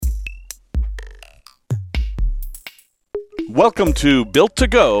Welcome to Built to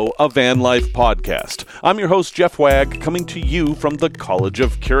Go, a van life podcast. I'm your host, Jeff Wagg, coming to you from the College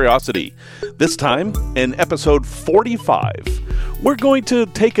of Curiosity. This time, in episode 45, we're going to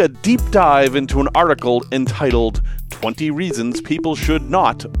take a deep dive into an article entitled 20 Reasons People Should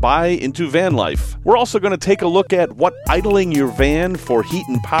Not Buy Into Van Life. We're also going to take a look at what idling your van for heat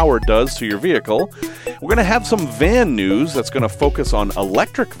and power does to your vehicle. We're going to have some van news that's going to focus on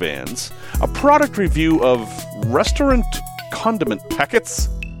electric vans, a product review of restaurant condiment packets,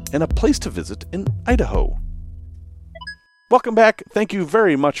 and a place to visit in Idaho. Welcome back. Thank you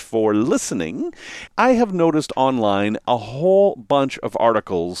very much for listening. I have noticed online a whole bunch of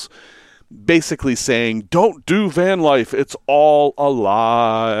articles basically saying, don't do van life, it's all a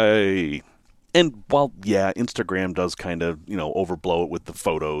lie. And while, yeah, Instagram does kind of, overblow it with the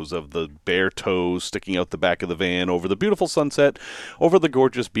photos of the bare toes sticking out the back of the van over the beautiful sunset, over the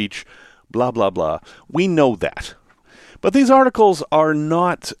gorgeous beach, blah, blah, blah. We know that. But these articles are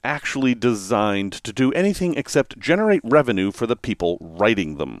not actually designed to do anything except generate revenue for the people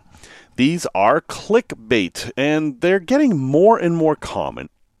writing them. These are clickbait, and they're getting more and more common.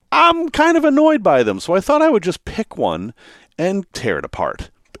 I'm kind of annoyed by them, so I thought I would just pick one and tear it apart.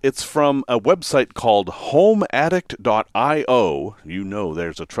 It's from a website called homeaddict.io. You know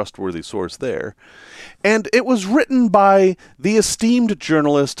there's a trustworthy source there. And it was written by the esteemed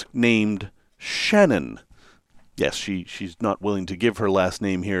journalist named Shannon. Yes, she's not willing to give her last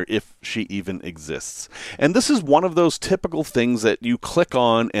name here if she even exists. And this is one of those typical things that you click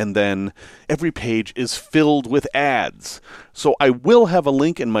on and then every page is filled with ads. So I will have a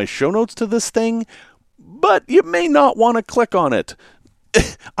link in my show notes to this thing, but you may not want to click on it.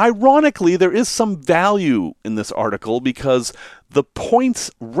 Ironically, there is some value in this article because the points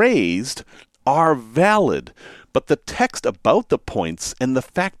raised are valid. But the text about the points and the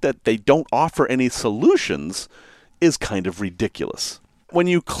fact that they don't offer any solutions is kind of ridiculous. When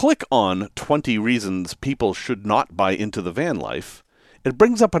you click on 20 reasons people should not buy into the van life, it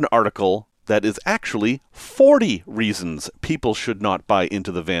brings up an article that is actually 40 reasons people should not buy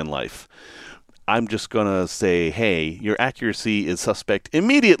into the van life. I'm just going to say, hey, your accuracy is suspect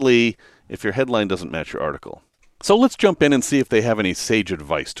immediately if your headline doesn't match your article. So let's jump in and see if they have any sage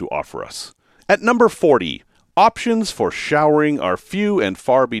advice to offer us. At number 40, options for showering are few and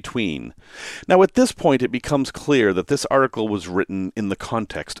far between. Now, at this point, it becomes clear that this article was written in the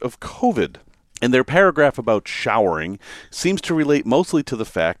context of COVID. And their paragraph about showering seems to relate mostly to the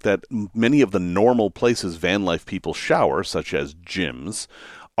fact that many of the normal places van life people shower, such as gyms,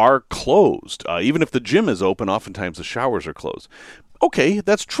 are closed. Even if the gym is open, oftentimes the showers are closed. Okay,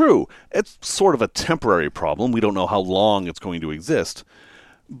 that's true. It's sort of a temporary problem. We don't know how long it's going to exist.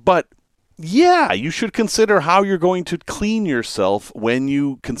 But yeah, you should consider how you're going to clean yourself when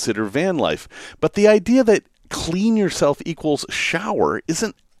you consider van life. But the idea that clean yourself equals shower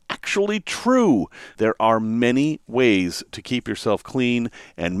isn't actually true. There are many ways to keep yourself clean,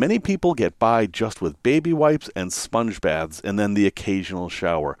 and many people get by just with baby wipes and sponge baths and then the occasional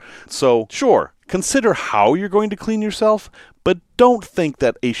shower. So, sure, consider how you're going to clean yourself, but don't think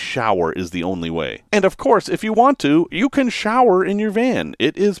that a shower is the only way. And of course, if you want to, you can shower in your van.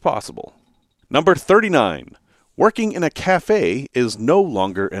 It is possible. Number 39, working in a cafe is no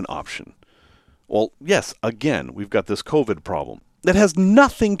longer an option. Well, yes, again, we've got this COVID problem. That has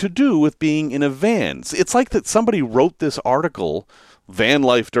nothing to do with being in a van. It's like that somebody wrote this article, Van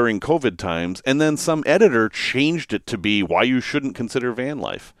Life During COVID Times, and then some editor changed it to be why you shouldn't consider van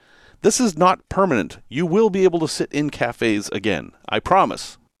life. This is not permanent. You will be able to sit in cafes again. I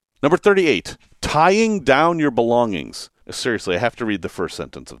promise. Number 38, tying down your belongings. Seriously, I have to read the first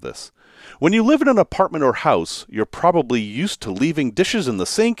sentence of this. When you live in an apartment or house, you're probably used to leaving dishes in the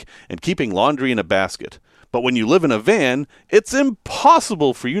sink and keeping laundry in a basket. But when you live in a van, it's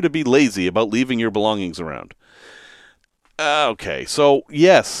impossible for you to be lazy about leaving your belongings around. Okay, so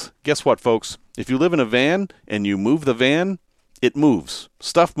yes, guess what, folks? If you live in a van and you move the van, it moves.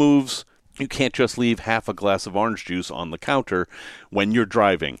 Stuff moves. You can't just leave half a glass of orange juice on the counter when you're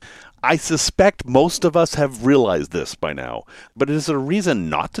driving. I suspect most of us have realized this by now, but is it a reason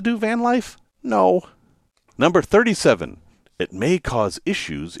not to do van life? No. Number 37, it may cause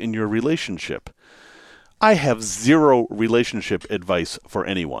issues in your relationship. I have zero relationship advice for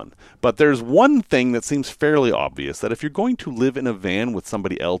anyone, but there's one thing that seems fairly obvious, that if you're going to live in a van with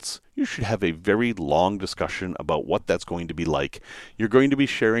somebody else, you should have a very long discussion about what that's going to be like. You're going to be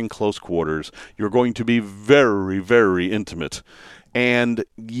sharing close quarters. You're going to be very, very intimate. And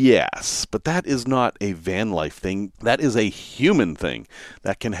yes, but that is not a van life thing. That is a human thing.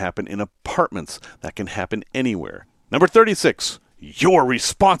 That can happen in apartments. That can happen anywhere. Number 36. you're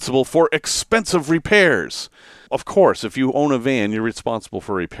responsible for expensive repairs. Of course, if you own a van, you're responsible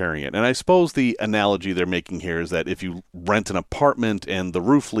for repairing it. And I suppose the analogy they're making here is that if you rent an apartment and the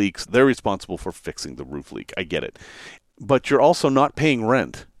roof leaks, they're responsible for fixing the roof leak. I get it. But you're also not paying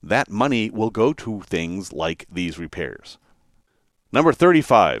rent. That money will go to things like these repairs. Number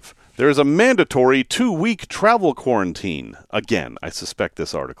 35. There is a mandatory 2-week travel quarantine. Again, I suspect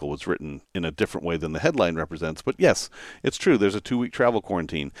this article was written in a different way than the headline represents, but yes, it's true. There's a 2-week travel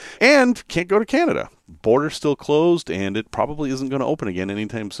quarantine. And can't go to Canada. Border's still closed, and it probably isn't going to open again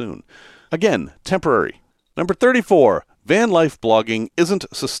anytime soon. Again, temporary. Number 34. Van life blogging isn't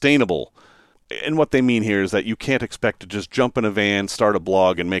sustainable. And what they mean here is that you can't expect to just jump in a van, start a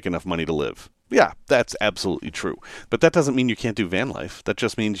blog, and make enough money to live. Yeah, that's absolutely true. But that doesn't mean you can't do van life. That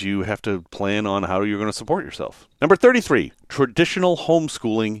just means you have to plan on how you're going to support yourself. Number 33, traditional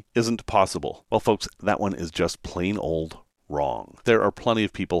homeschooling isn't possible. Well, folks, that one is just plain old wrong. There are plenty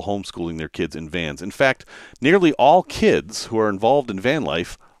of people homeschooling their kids in vans. In fact, nearly all kids who are involved in van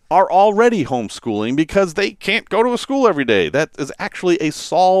life are already homeschooling because they can't go to a school every day. That is actually a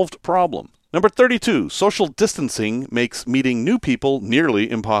solved problem. Number 32, social distancing makes meeting new people nearly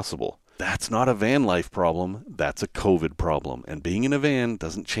impossible. That's not a van life problem, that's a COVID problem, and being in a van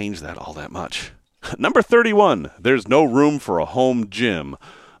doesn't change that all that much. Number 31, there's no room for a home gym.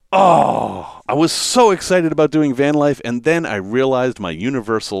 Oh, I was so excited about doing van life, and then I realized my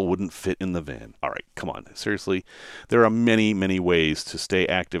Universal wouldn't fit in the van. All right, come on, seriously. There are many, many ways to stay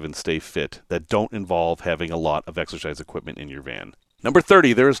active and stay fit that don't involve having a lot of exercise equipment in your van. Number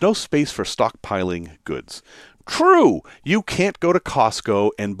 30, there is no space for stockpiling goods. True, you can't go to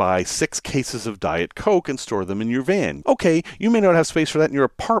Costco and buy 6 cases of Diet Coke and store them in your van. Okay, you may not have space for that in your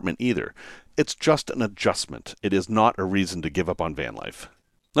apartment either. It's just an adjustment. It is not a reason to give up on van life.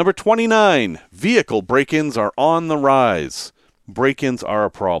 Number 29, vehicle break-ins are on the rise. Break-ins are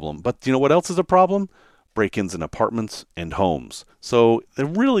a problem. But you know what else is a problem? Break-ins in apartments and homes. So there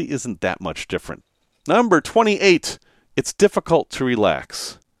really isn't that much different. Number 28, it's difficult to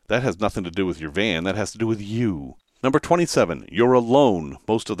relax. That has nothing to do with your van. That has to do with you. Number 27, you're alone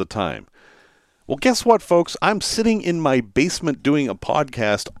most of the time. Well, guess what, folks? I'm sitting in my basement doing a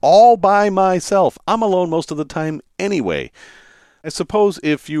podcast all by myself. I'm alone most of the time anyway. I suppose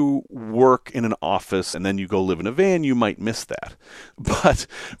if you work in an office and then you go live in a van, you might miss that. But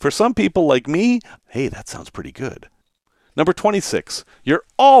for some people like me, hey, that sounds pretty good. Number 26, you're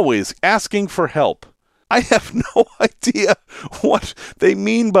always asking for help. I have no idea what they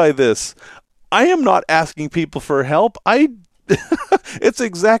mean by this. I am not asking people for help. It's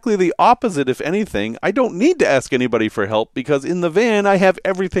exactly the opposite, if anything. I don't need to ask anybody for help because in the van I have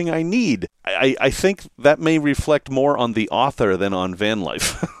everything I need. I think that may reflect more on the author than on van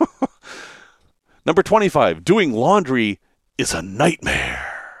life. Number 25, doing laundry is a nightmare.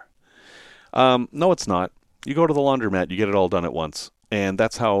 No, it's not. You go to the laundromat, you get it all done at once. And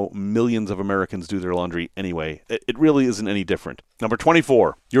that's how millions of Americans do their laundry anyway. It really isn't any different. Number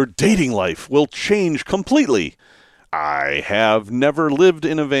 24, your dating life will change completely. I have never lived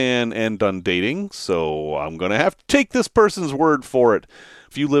in a van and done dating, so I'm going to have to take this person's word for it.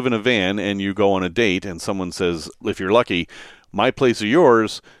 If you live in a van and you go on a date and someone says, if you're lucky, my place or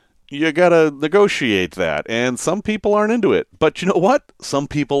yours, you got to negotiate that. And some people aren't into it. But you know what? Some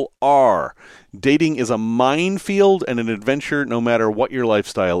people are. Dating is a minefield and an adventure no matter what your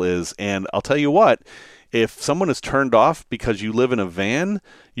lifestyle is. And I'll tell you what, if someone is turned off because you live in a van,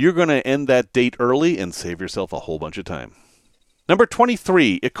 you're going to end that date early and save yourself a whole bunch of time. Number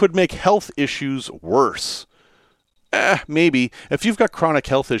 23, it could make health issues worse. Maybe. If you've got chronic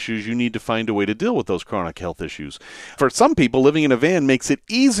health issues, you need to find a way to deal with those chronic health issues. For some people, living in a van makes it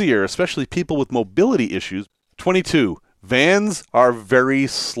easier, especially people with mobility issues. 22, vans are very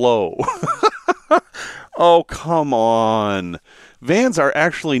slow. Oh, come on. Vans are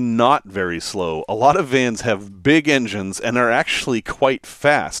actually not very slow. A lot of vans have big engines and are actually quite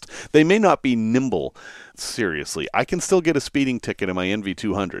fast. They may not be nimble. Seriously, I can still get a speeding ticket in my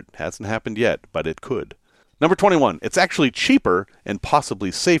NV200. Hasn't happened yet, but it could. Number 21, it's actually cheaper and possibly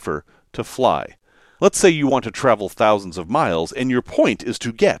safer to fly. Let's say you want to travel thousands of miles and your point is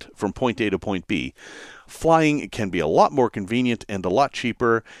to get from point A to point B. Flying can be a lot more convenient and a lot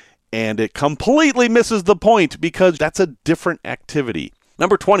cheaper, and it completely misses the point because that's a different activity.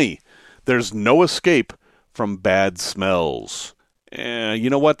 Number 20, there's no escape from bad smells. You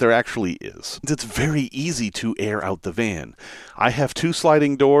know what? There actually is. It's very easy to air out the van. I have 2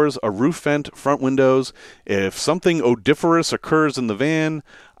 sliding doors, a roof vent, front windows. If something odoriferous occurs in the van,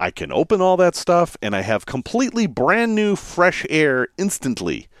 I can open all that stuff and I have completely brand new fresh air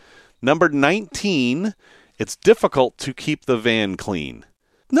instantly. Number 19, It's difficult to keep the van clean.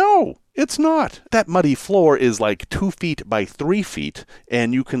 No, it's not. That muddy floor is like 2 feet by 3 feet,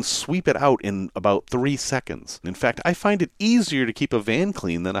 and you can sweep it out in about 3 seconds. In fact, I find it easier to keep a van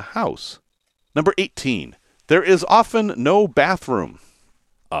clean than a house. Number 18. There is often no bathroom.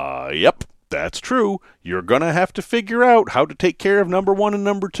 Yep, that's true. You're going to have to figure out how to take care of number 1 and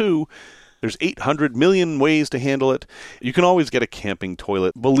number 2. There's 800 million ways to handle it. You can always get a camping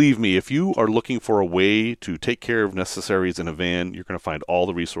toilet. Believe me, if you are looking for a way to take care of necessaries in a van, you're going to find all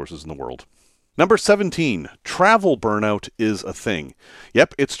the resources in the world. Number 17, travel burnout is a thing.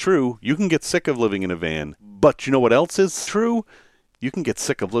 Yep, it's true. You can get sick of living in a van. But you know what else is true? You can get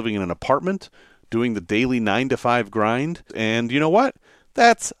sick of living in an apartment, doing the daily 9-to-5 grind. And you know what?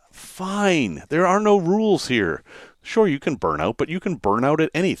 That's fine. There are no rules here. Sure, you can burn out, but you can burn out at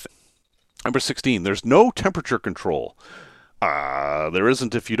anything. Number 16, there's no temperature control. There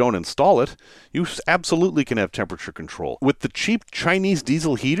isn't if you don't install it. You absolutely can have temperature control. With the cheap Chinese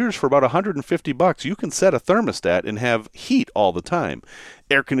diesel heaters for about $150, you can set a thermostat and have heat all the time.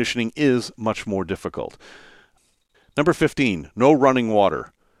 Air conditioning is much more difficult. Number 15, no running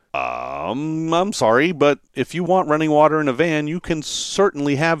water. I'm sorry, but if you want running water in a van, you can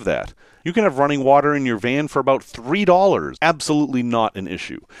certainly have that. You can have running water in your van for about $3. Absolutely not an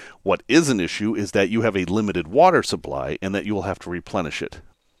issue. What is an issue is that you have a limited water supply and that you will have to replenish it.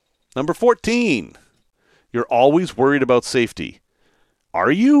 Number 14. You're always worried about safety. Are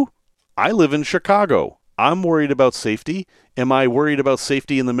you? I live in Chicago. I'm worried about safety. Am I worried about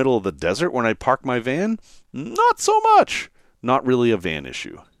safety in the middle of the desert when I park my van? Not so much. Not really a van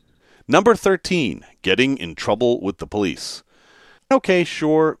issue. Number 13. Getting in trouble with the police. Okay,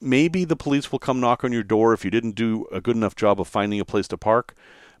 sure, maybe the police will come knock on your door if you didn't do a good enough job of finding a place to park.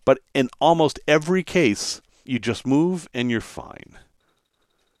 But in almost every case, you just move and you're fine.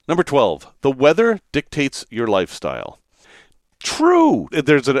 Number 12, the weather dictates your lifestyle. True!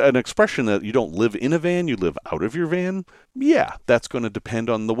 There's an expression that you don't live in a van, you live out of your van. Yeah, that's going to depend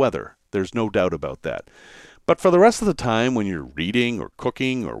on the weather. There's no doubt about that. But for the rest of the time, when you're reading or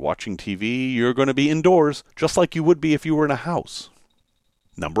cooking or watching TV, you're going to be indoors, just like you would be if you were in a house.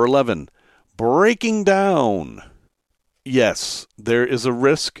 Number 11, breaking down. Yes, there is a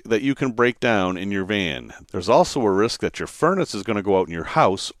risk that you can break down in your van. There's also a risk that your furnace is going to go out in your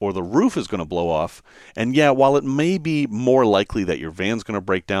house or the roof is going to blow off. And yeah, while it may be more likely that your van's going to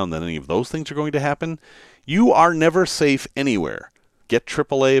break down than any of those things are going to happen, you are never safe anywhere. Get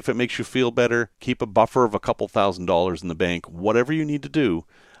AAA if it makes you feel better. Keep a buffer of a couple $1,000s in the bank. Whatever you need to do.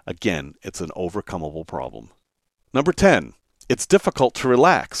 Again, it's an overcomable problem. Number 10. It's difficult to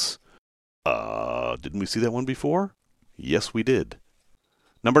relax. Didn't we see that one before? Yes, we did.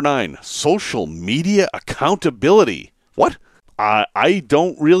 Number 9. Social media accountability. What? I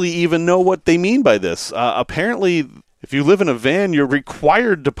don't really even know what they mean by this. Apparently, if you live in a van, you're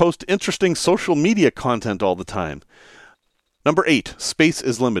required to post interesting social media content all the time. Number 8, space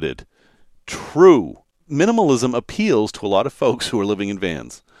is limited. True. Minimalism appeals to a lot of folks who are living in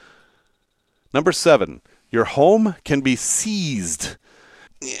vans. Number 7, your home can be seized.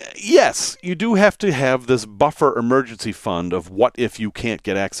 Yes, you do have to have this buffer emergency fund of what if you can't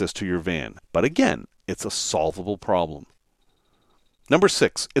get access to your van. But again, it's a solvable problem. Number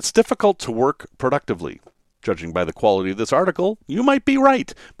 6, it's difficult to work productively. Judging by the quality of this article, you might be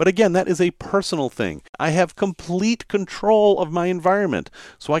right. But again, that is a personal thing. I have complete control of my environment,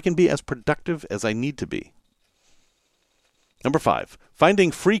 so I can be as productive as I need to be. Number 5,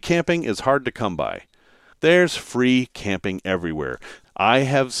 finding free camping is hard to come by. There's free camping everywhere. I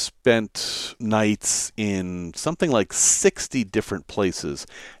have spent nights in something like 60 different places,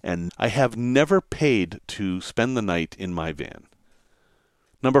 and I have never paid to spend the night in my van.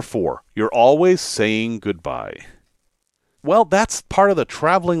 Number 4, you're always saying goodbye. Well, that's part of the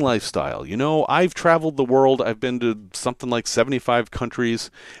traveling lifestyle. You know, I've traveled the world. I've been to something like 75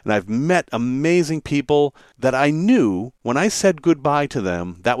 countries, and I've met amazing people that I knew when I said goodbye to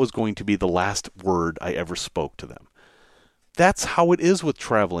them, that was going to be the last word I ever spoke to them. That's how it is with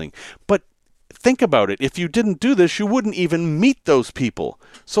traveling. But think about it. If you didn't do this, you wouldn't even meet those people.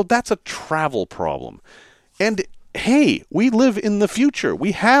 So that's a travel problem. And hey, we live in the future.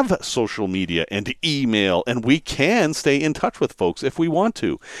 We have social media and email, and we can stay in touch with folks if we want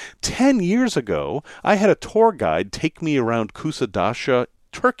to. 10 years ago, I had a tour guide take me around Kusadasha,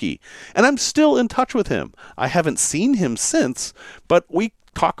 Turkey, and I'm still in touch with him. I haven't seen him since, but we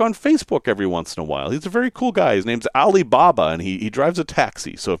talk on Facebook every once in a while. He's a very cool guy. His name's Ali Baba, and he drives a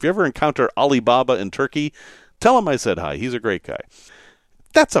taxi. So if you ever encounter Ali Baba in Turkey, tell him I said hi. He's a great guy.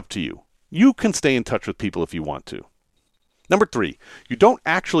 That's up to you. You can stay in touch with people if you want to. Number 3, you don't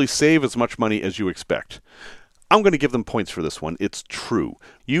actually save as much money as you expect. I'm going to give them points for this one. It's true.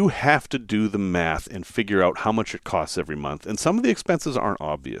 You have to do the math and figure out how much it costs every month, and some of the expenses aren't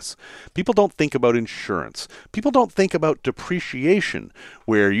obvious. People don't think about insurance. People don't think about depreciation,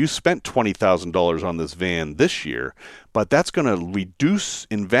 where you spent $20,000 on this van this year, but that's going to reduce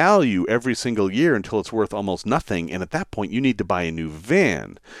in value every single year until it's worth almost nothing, and at that point you need to buy a new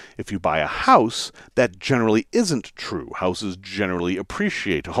van. If you buy a house, that generally isn't true. Houses generally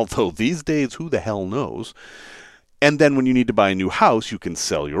appreciate, although these days, who the hell knows? And then when you need to buy a new house, you can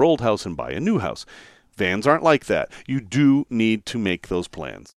sell your old house and buy a new house. Vans aren't like that. You do need to make those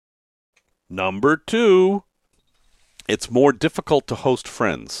plans. Number 2, it's more difficult to host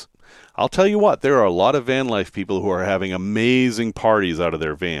friends. I'll tell you what, there are a lot of van life people who are having amazing parties out of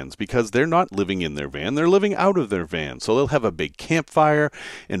their vans because they're not living in their van, they're living out of their van. So they'll have a big campfire,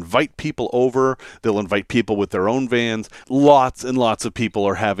 invite people over, they'll invite people with their own vans. Lots and lots of people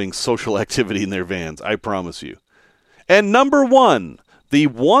are having social activity in their vans, I promise you. And number 1, the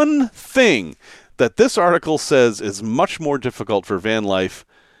one thing that this article says is much more difficult for van life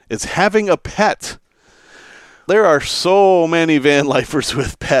is having a pet. There are so many van lifers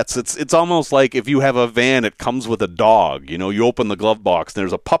with pets. It's almost like if you have a van, it comes with a dog. You know, you open the glove box and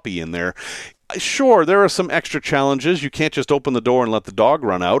there's a puppy in there. Sure, there are some extra challenges. You can't just open the door and let the dog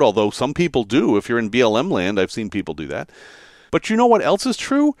run out, although some people do. If you're in BLM land, I've seen people do that. But you know what else is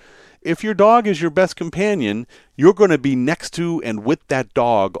true? If your dog is your best companion, you're going to be next to and with that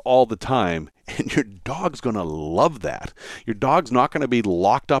dog all the time, and your dog's going to love that. Your dog's not going to be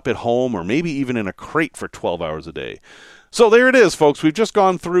locked up at home or maybe even in a crate for 12 hours a day. So there it is, folks. We've just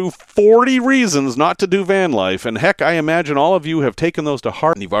gone through 40 reasons not to do van life, and heck, I imagine all of you have taken those to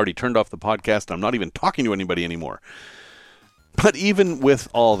heart, and you've already turned off the podcast. I'm not even talking to anybody anymore. But even with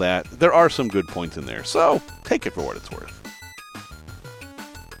all that, there are some good points in there, so take it for what it's worth.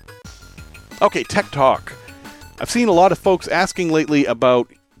 Okay, tech talk. I've seen a lot of folks asking lately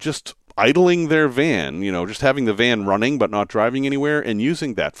about just idling their van, just having the van running but not driving anywhere and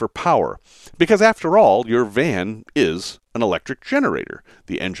using that for power. Because after all, your van is an electric generator.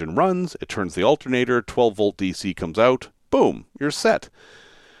 The engine runs, it turns the alternator, 12-volt DC comes out, boom, you're set.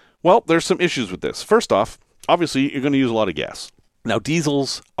 Well, there's some issues with this. First off, obviously, you're going to use a lot of gas. Now,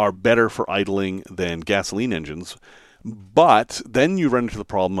 diesels are better for idling than gasoline engines. But then you run into the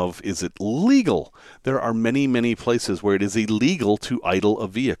problem of, is it legal? There are many, many places where it is illegal to idle a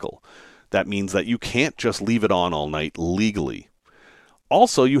vehicle. That means that you can't just leave it on all night legally.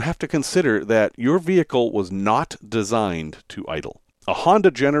 Also, you have to consider that your vehicle was not designed to idle. A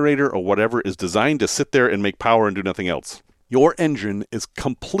Honda generator or whatever is designed to sit there and make power and do nothing else. Your engine is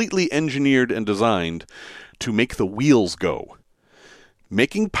completely engineered and designed to make the wheels go.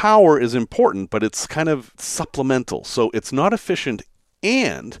 Making power is important, but it's kind of supplemental, so it's not efficient,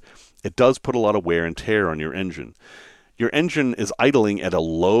 and it does put a lot of wear and tear on your engine. Your engine is idling at a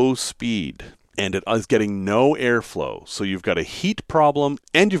low speed, and it is getting no airflow, so you've got a heat problem,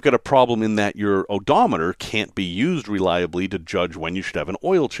 and you've got a problem in that your odometer can't be used reliably to judge when you should have an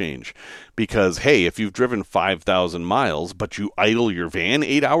oil change. Because, hey, if you've driven 5,000 miles, but you idle your van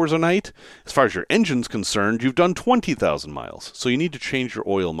 8 hours a night, as far as your engine's concerned, you've done 20,000 miles. So you need to change your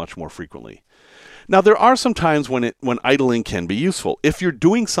oil much more frequently. Now, there are some times when idling can be useful. If you're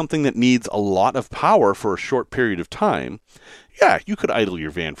doing something that needs a lot of power for a short period of time, yeah, you could idle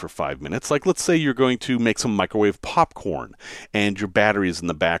your van for 5 minutes. Like, let's say you're going to make some microwave popcorn and your batteries in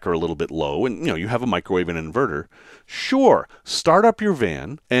the back are a little bit low and, you have a microwave and an inverter. Sure, start up your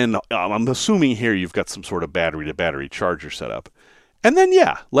van, and I'm assuming here you've got some sort of battery-to-battery charger set up. And then,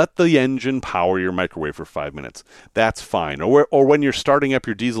 yeah, let the engine power your microwave for 5 minutes. That's fine. Or when you're starting up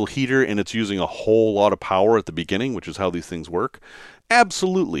your diesel heater and it's using a whole lot of power at the beginning, which is how these things work,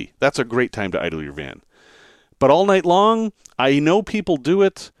 absolutely, that's a great time to idle your van. But all night long, I know people do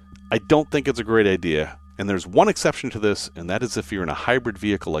it. I don't think it's a great idea. And there's one exception to this, and that is if you're in a hybrid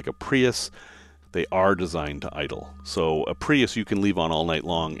vehicle like a Prius. They are designed to idle. So a Prius you can leave on all night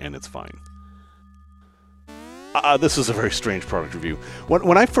long, and it's fine. This is a very strange product review.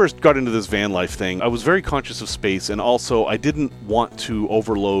 When I first got into this van life thing, I was very conscious of space, and also I didn't want to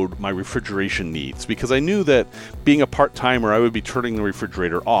overload my refrigeration needs because I knew that being a part-timer, I would be turning the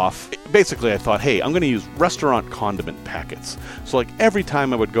refrigerator off. Basically, I thought, hey, I'm going to use restaurant condiment packets. So like every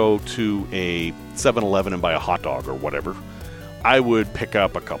time I would go to a 7-Eleven and buy a hot dog or whatever, I would pick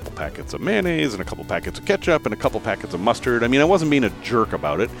up a couple packets of mayonnaise and a couple packets of ketchup and a couple packets of mustard. I mean, I wasn't being a jerk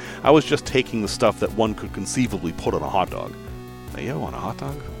about it. I was just taking the stuff that one could conceivably put on a hot dog. Mayo on a hot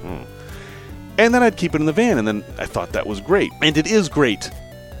dog? And then I'd keep it in the van, and then I thought that was great. And it is great.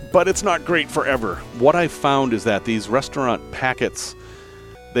 but it's not great forever. What I've found is that these restaurant packets,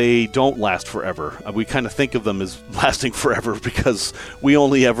 they don't last forever. We kind of think of them as lasting forever because we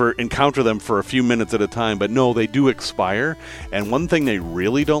only ever encounter them for a few minutes at a time. But no, they do expire. And one thing they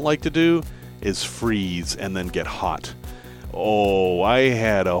really don't like to do is freeze and then get hot. Oh, I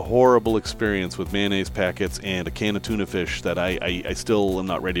had a horrible experience with mayonnaise packets and a can of tuna fish that I still am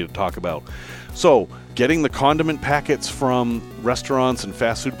not ready to talk about. So, getting the condiment packets from restaurants and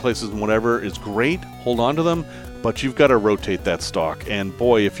fast food places and whatever is great. Hold on to them. But you've got to rotate that stock. And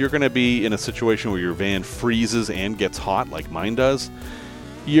boy, if you're going to be in a situation where your van freezes and gets hot like mine does,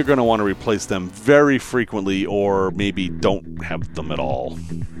 you're going to want to replace them very frequently, or maybe don't have them at all.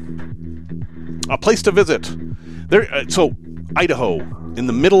 A place to visit. So, Idaho. In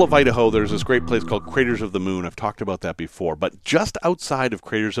the middle of Idaho, there's this great place called Craters of the Moon. I've talked about that before. But just outside of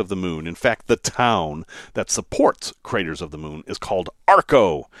Craters of the Moon, in fact, the town that supports Craters of the Moon is called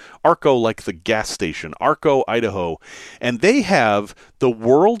Arco. Arco, like the gas station. Arco, Idaho. And they have the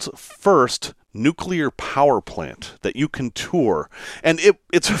world's first nuclear power plant that you can tour. And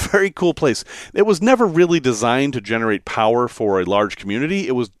it's a very cool place. It was never really designed to generate power for a large community.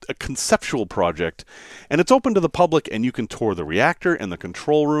 It was a conceptual project. And it's open to the public, and you can tour the reactor and the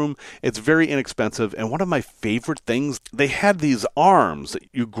control room. It's very inexpensive. And one of my favorite things, they had these arms.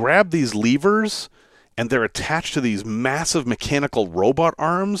 You grab these levers, and they're attached to these massive mechanical robot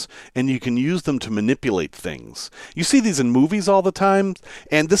arms, and you can use them to manipulate things. You see these in movies all the time,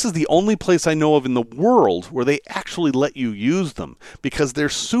 and this is the only place I know of in the world where they actually let you use them, because they're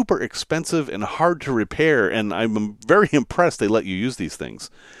super expensive and hard to repair, and I'm very impressed they let you use these things.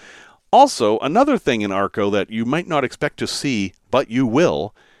 Also, another thing in Arco that you might not expect to see, but you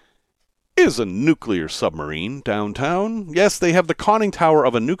will, is a nuclear submarine downtown. Yes, they have the conning tower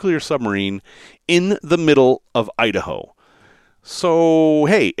of a nuclear submarine in the middle of Idaho. So,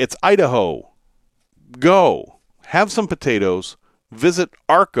 hey, it's Idaho. Go. Have some potatoes. Visit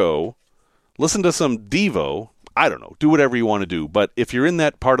Arco. Listen to some Devo. I don't know. Do whatever you want to do. But if you're in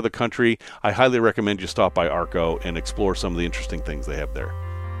that part of the country, I highly recommend you stop by Arco and explore some of the interesting things they have there.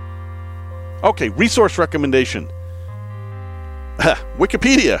 Okay, resource recommendation.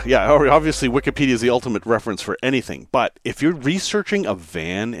 Wikipedia. Yeah, obviously Wikipedia is the ultimate reference for anything. But if you're researching a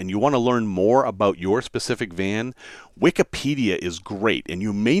van and you want to learn more about your specific van, Wikipedia is great. And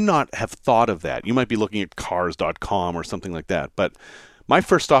you may not have thought of that. You might be looking at cars.com or something like that. But my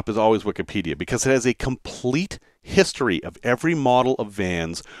first stop is always Wikipedia because it has a complete history of every model of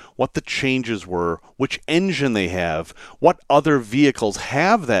vans, what the changes were, which engine they have, what other vehicles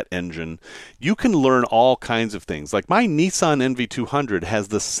have that engine. You can learn all kinds of things. Like my Nissan NV200 has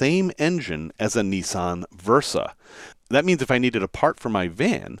the same engine as a Nissan Versa. That means if I needed a part for my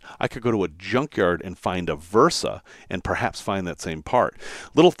van, I could go to a junkyard and find a Versa and perhaps find that same part.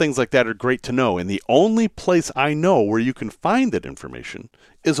 Little things like that are great to know, and the only place I know where you can find that information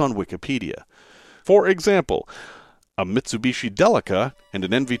is on Wikipedia. For example, a Mitsubishi Delica and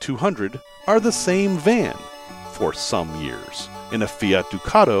an NV200 are the same van for some years, and a Fiat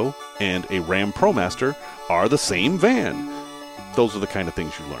Ducato and a Ram ProMaster are the same van. Those are the kind of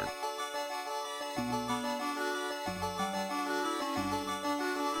things you learn.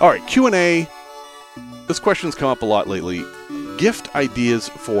 All right, Q&A. This question's come up a lot lately. Gift ideas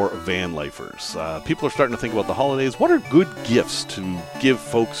for van lifers. People are starting to think about the holidays. What are good gifts to give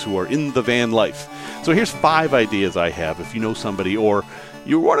folks who are in the van life? So here's 5 ideas I have if you know somebody or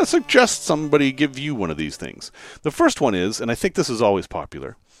you want to suggest somebody give you one of these things. The first one is, and I think this is always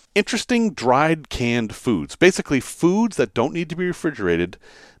popular, interesting dried canned foods. Basically foods that don't need to be refrigerated,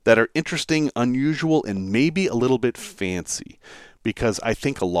 that are interesting, unusual, and maybe a little bit fancy. Because I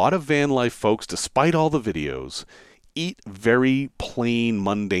think a lot of van life folks, despite all the videos, eat very plain,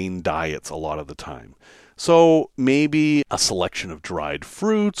 mundane diets a lot of the time. So maybe a selection of dried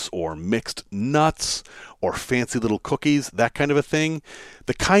fruits or mixed nuts or fancy little cookies, that kind of a thing.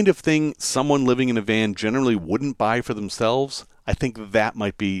 The kind of thing someone living in a van generally wouldn't buy for themselves. I think that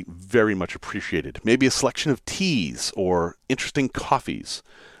might be very much appreciated. Maybe a selection of teas or interesting coffees.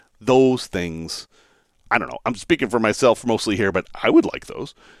 Those things, I don't know. I'm speaking for myself mostly here, but I would like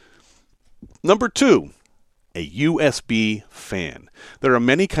those. Number 2. A USB fan. There are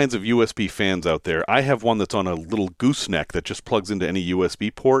many kinds of USB fans out there. I have one that's on a little gooseneck that just plugs into any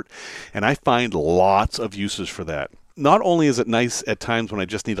USB port, and I find lots of uses for that. not only is it nice at times when I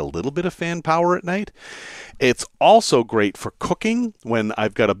just need a little bit of fan power at night, it's also great for cooking when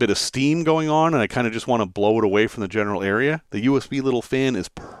I've got a bit of steam going on and I kind of just want to blow it away from the general area. The USB little fan is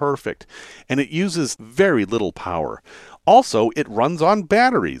perfect, and it uses very little power. Also, it runs on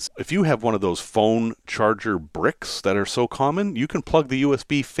batteries. If you have one of those phone charger bricks that are so common, you can plug the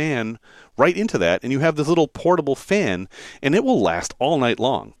USB fan right into that, and you have this little portable fan, and it will last all night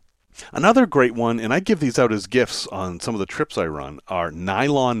long. Another great one, and I give these out as gifts on some of the trips I run, are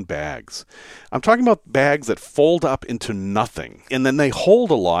nylon bags. I'm talking about bags that fold up into nothing, and then they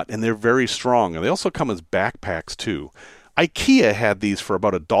hold a lot, and they're very strong, and they also come as backpacks too. IKEA had these for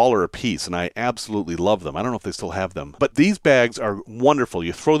about $1 a piece, and I absolutely love them. I don't know if they still have them. But these bags are wonderful.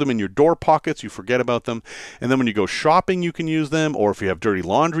 You throw them in your door pockets, you forget about them, and then when you go shopping, you can use them, or if you have dirty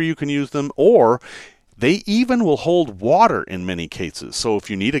laundry, you can use them, or they even will hold water in many cases. So if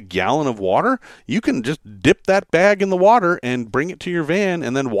you need a gallon of water, you can just dip that bag in the water and bring it to your van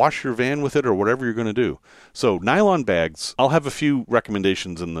and then wash your van with it or whatever you're going to do. So nylon bags, I'll have a few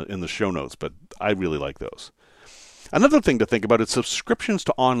recommendations in the show notes, but I really like those. Another thing to think about is subscriptions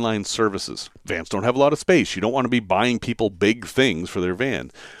to online services. Vans don't have a lot of space. You don't want to be buying people big things for their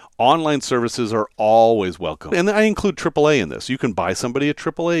van. Online services are always welcome. And I include AAA in this. You can buy somebody a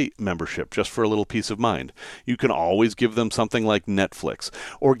AAA membership just for a little peace of mind. You can always give them something like Netflix,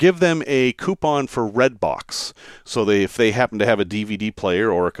 or give them a coupon for Redbox. So if they happen to have a DVD player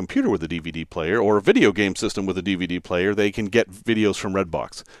or a computer with a DVD player or a video game system with a DVD player, they can get videos from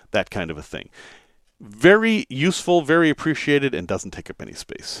Redbox. That kind of a thing. Very useful, very appreciated, and doesn't take up any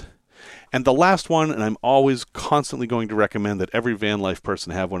space. And the last one, and I'm always constantly going to recommend that every van life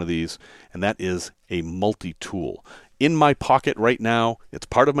person have one of these, and that is a multi-tool. In my pocket right now, it's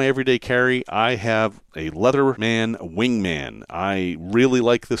part of my everyday carry, I have a Leatherman Wingman. I really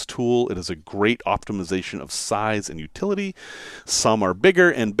like this tool. It is a great optimization of size and utility. Some are bigger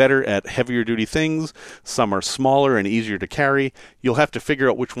and better at heavier duty things. Some are smaller and easier to carry. You'll have to figure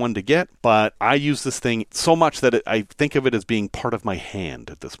out which one to get, but I use this thing so much that I think of it as being part of my hand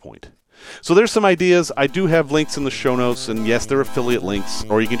at this point. So there's some ideas. I do have links in the show notes, and yes, they're affiliate links,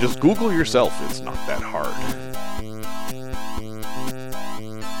 or you can just Google yourself. It's not that hard.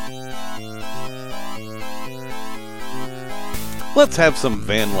 Let's have some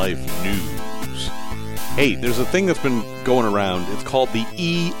van life news. Hey, there's a thing that's been going around. It's called the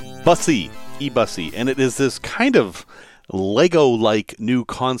e-bussy, and it is this kind of Lego-like new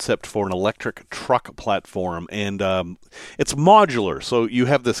concept for an electric truck platform, and it's modular. So you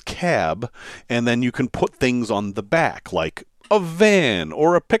have this cab, and then you can put things on the back, like a van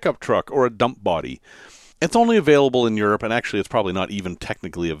or a pickup truck or a dump body. It's only available in Europe, and actually it's probably not even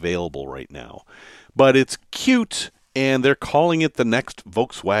technically available right now. But it's cute, and they're calling it the next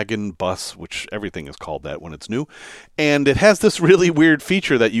Volkswagen bus, which everything is called that when it's new. And it has this really weird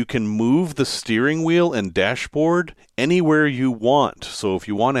feature that you can move the steering wheel and dashboard anywhere you want. So if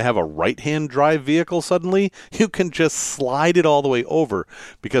you want to have a right-hand drive vehicle suddenly, you can just slide it all the way over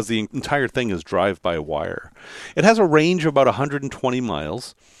because the entire thing is drive-by-wire. It has a range of about 120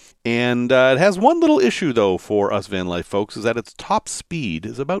 miles. And it has one little issue, though, for us van life folks, is that its top speed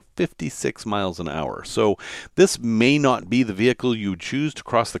is about 56 miles an hour. So this may not be the vehicle you choose to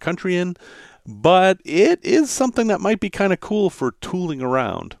cross the country in, but it is something that might be kind of cool for tooling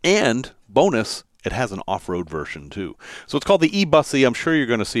around. And, bonus, it has an off-road version, too. So it's called the e-bussy. I'm sure you're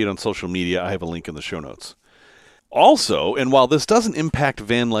going to see it on social media. I have a link in the show notes. Also, and while this doesn't impact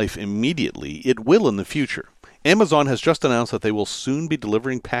van life immediately, it will in the future. Amazon has just announced that they will soon be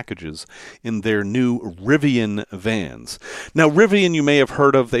delivering packages in their new Rivian vans. Now, Rivian you may have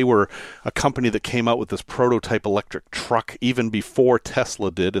heard of. They were a company that came out with this prototype electric truck even before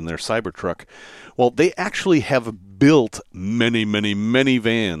Tesla did in their Cybertruck. Well, they actually have built many, many, many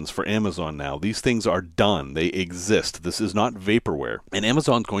vans for Amazon now. These things are done. They exist. This is not vaporware. And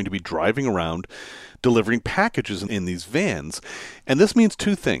Amazon's going to be driving around delivering packages in these vans. And this means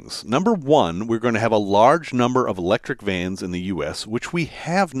two things. Number one, we're going to have a large number of electric vans in the U.S., which we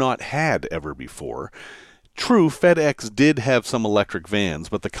have not had ever before. True, FedEx did have some electric vans,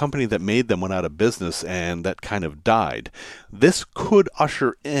 but the company that made them went out of business and that kind of died. This could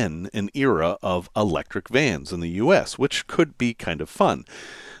usher in an era of electric vans in the U.S., which could be kind of fun.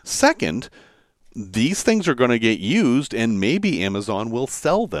 Second, these things are going to get used, and maybe Amazon will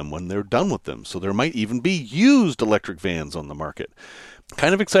sell them when they're done with them. So there might even be used electric vans on the market.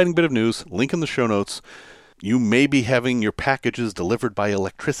 Kind of exciting bit of news. Link in the show notes. You may be having your packages delivered by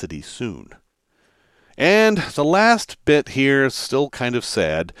electricity soon. And the last bit here is still kind of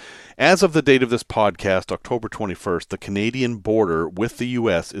sad. As of the date of this podcast, October 21st, the Canadian border with the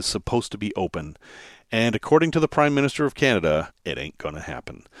U.S. is supposed to be open. And according to the Prime Minister of Canada, it ain't going to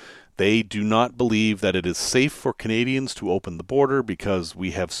happen. They do not believe that it is safe for Canadians to open the border because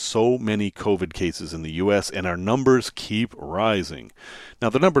we have so many COVID cases in the U.S. and our numbers keep rising. Now,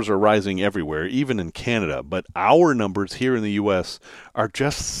 the numbers are rising everywhere, even in Canada, but our numbers here in the U.S. are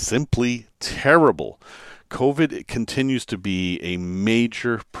just simply terrible. COVID continues to be a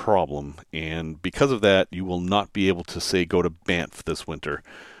major problem, and because of that, you will not be able to, say, go to Banff this winter,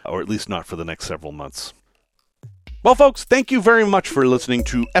 or at least not for the next several months. Well, folks, thank you very much for listening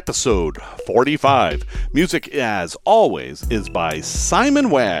to episode 45. Music, as always, is by Simon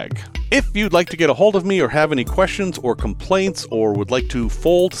Wagg. If you'd like to get a hold of me or have any questions or complaints or would like to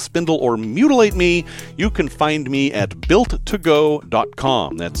fold, spindle, or mutilate me, you can find me at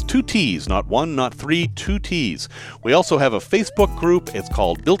builttogo.com. That's 2 T's, not 1, not 3, 2 T's. We also have a Facebook group. It's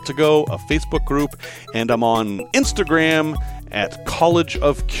called Built to Go, a Facebook group, and I'm on Instagram at College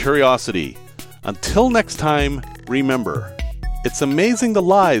of Curiosity. Until next time, remember, it's amazing the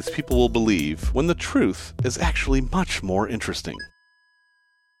lies people will believe when the truth is actually much more interesting.